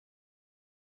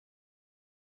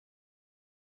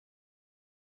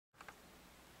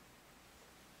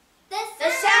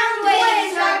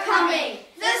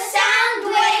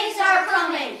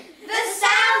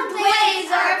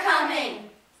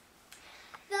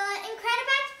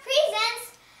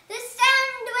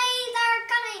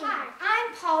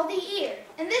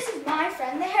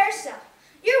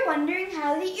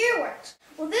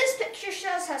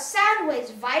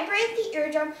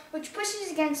eardrum, which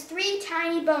pushes against three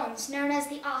tiny bones known as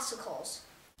the ossicles.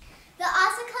 The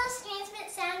ossicles transmit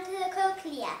sound to the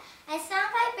cochlea. As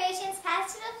sound vibrations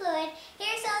pass through the fluid,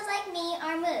 hair cells like me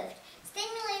are moved,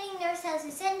 stimulating nerve cells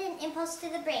who send an impulse to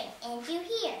the brain, and you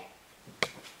hear.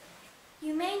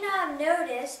 You may not have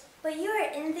noticed, but you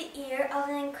are in the ear of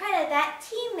an IncrediBAT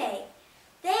teammate.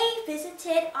 They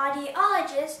visited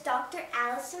audiologist Dr.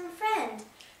 Allison Friend,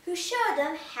 who showed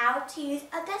them how to use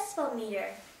a decibel meter.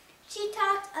 She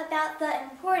talked about the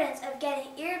importance of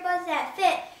getting earbuds that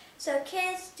fit so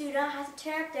kids do not have to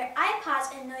turn up their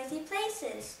iPods in noisy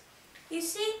places. You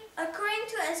see, according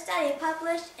to a study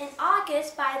published in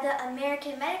August by the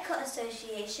American Medical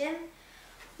Association,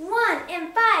 1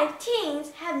 in 5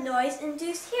 teens have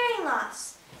noise-induced hearing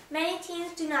loss. Many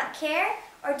teens do not care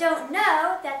or don't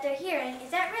know that their hearing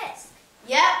is at risk.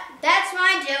 Yep, that's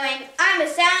my doing. I'm a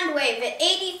sound wave at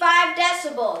 85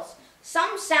 decibels.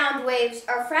 Some sound waves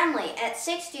are friendly at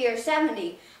 60 or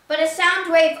 70, but a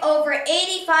sound wave over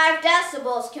 85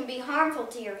 decibels can be harmful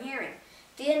to your hearing.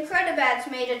 The IncrediBATs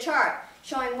made a chart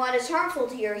showing what is harmful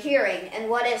to your hearing and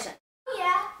what isn't.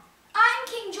 Yeah, I'm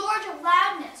King George of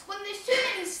loudness. When there's too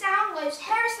many sound waves,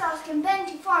 hair cells can bend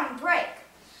too far and break.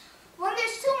 When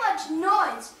there's too much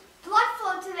noise, blood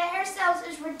flow to the hair cells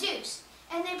is reduced,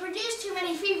 and they produce too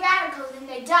many free radicals and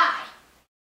they die.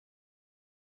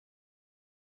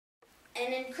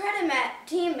 An IncrediBAT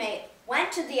teammate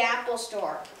went to the Apple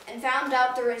Store and found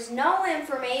out there is no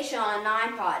information on an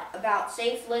iPod about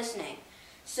safe listening.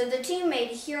 So the team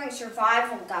made a hearing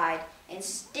survival guide and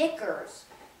stickers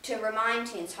to remind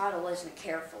teens how to listen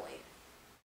carefully.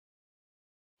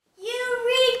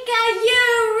 Eureka!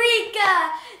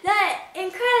 Eureka! The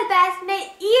IncrediBATs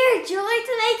made ear jewelry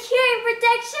to make hearing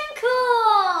protection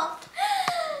cool!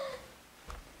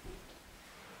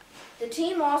 The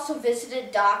team also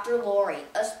visited Dr. Lori,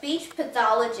 a speech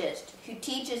pathologist who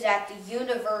teaches at the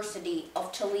University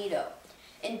of Toledo.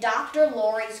 In Dr.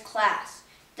 Lori's class,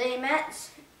 they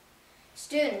met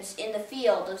students in the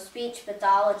field of speech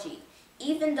pathology.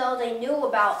 Even though they knew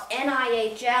about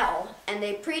NIHL and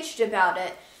they preached about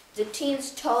it, the teens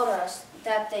told us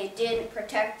that they didn't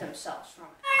protect themselves from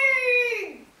it.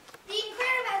 Arrgh! The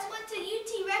IncrediBATs went to UT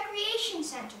Recreation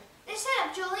Center. They set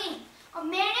up Jolene, a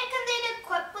mannequin they'd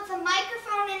equipped with a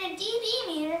microphone and a dB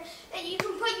meter that you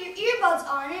can put your earbuds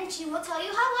on and she will tell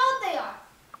you how loud they are.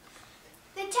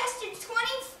 They tested 20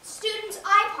 students'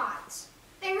 iPods.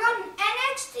 They wrote an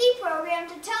NXT program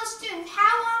to tell students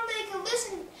how long they could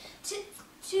listen to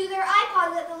their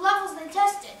iPods at the levels they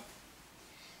tested.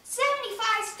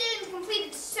 75 students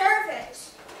completed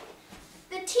surveys.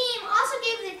 The team also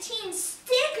gave the teens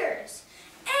stickers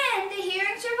and the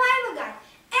hearing survival guide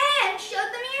and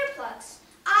showed them earplugs.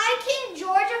 I, King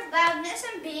George of loudness,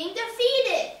 am being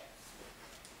defeated.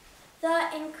 The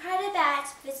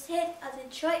IncrediBATs visited a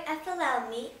Detroit FLL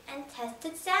meet and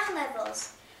tested sound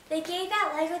levels. They gave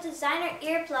out LEGO designer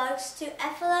earplugs to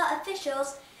FLL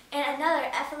officials and another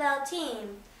FLL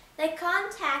team. They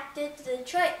contacted the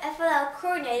Detroit FLL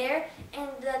coordinator and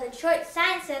the Detroit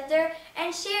Science Center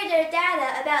and shared their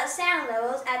data about sound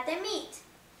levels at the meet.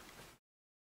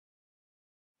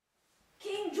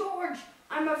 King George,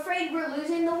 I'm afraid we're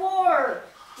losing the war.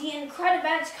 The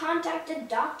IncrediBATs contacted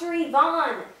Dr.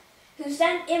 Yvonne, who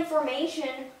sent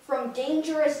information from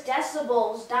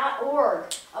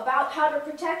dangerousdecibels.org about how to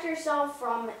protect yourself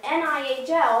from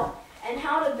NIHL and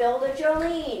how to build a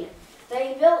Jolene.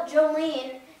 They built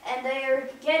Jolene and they are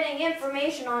getting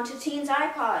information onto teens'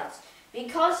 iPods.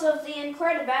 Because of the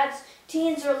IncrediBATs,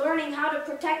 teens are learning how to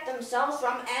protect themselves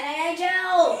from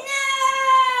NIHL.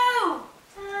 No!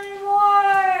 Time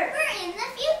war! We're in the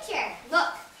future.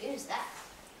 Look, who's that?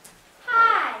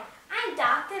 Hi, I'm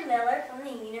Dr. Lillard from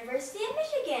the University of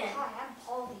Michigan. Hi, I'm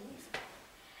Paul Eve.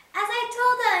 As I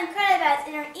told the IncrediBATs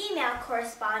in our email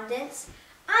correspondence,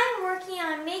 I'm working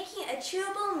on making a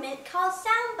chewable mint called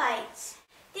Sound Bites.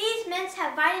 These mints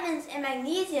have vitamins and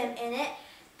magnesium in it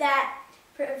that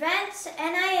prevents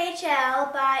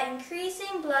NIHL by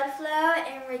increasing blood flow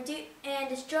and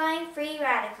destroying free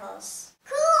radicals.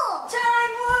 Cool!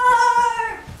 Time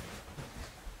war!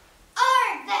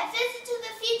 Arg! That visit to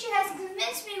the future has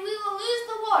convinced me we will lose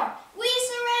the war. We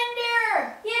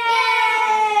surrender!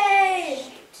 Yay!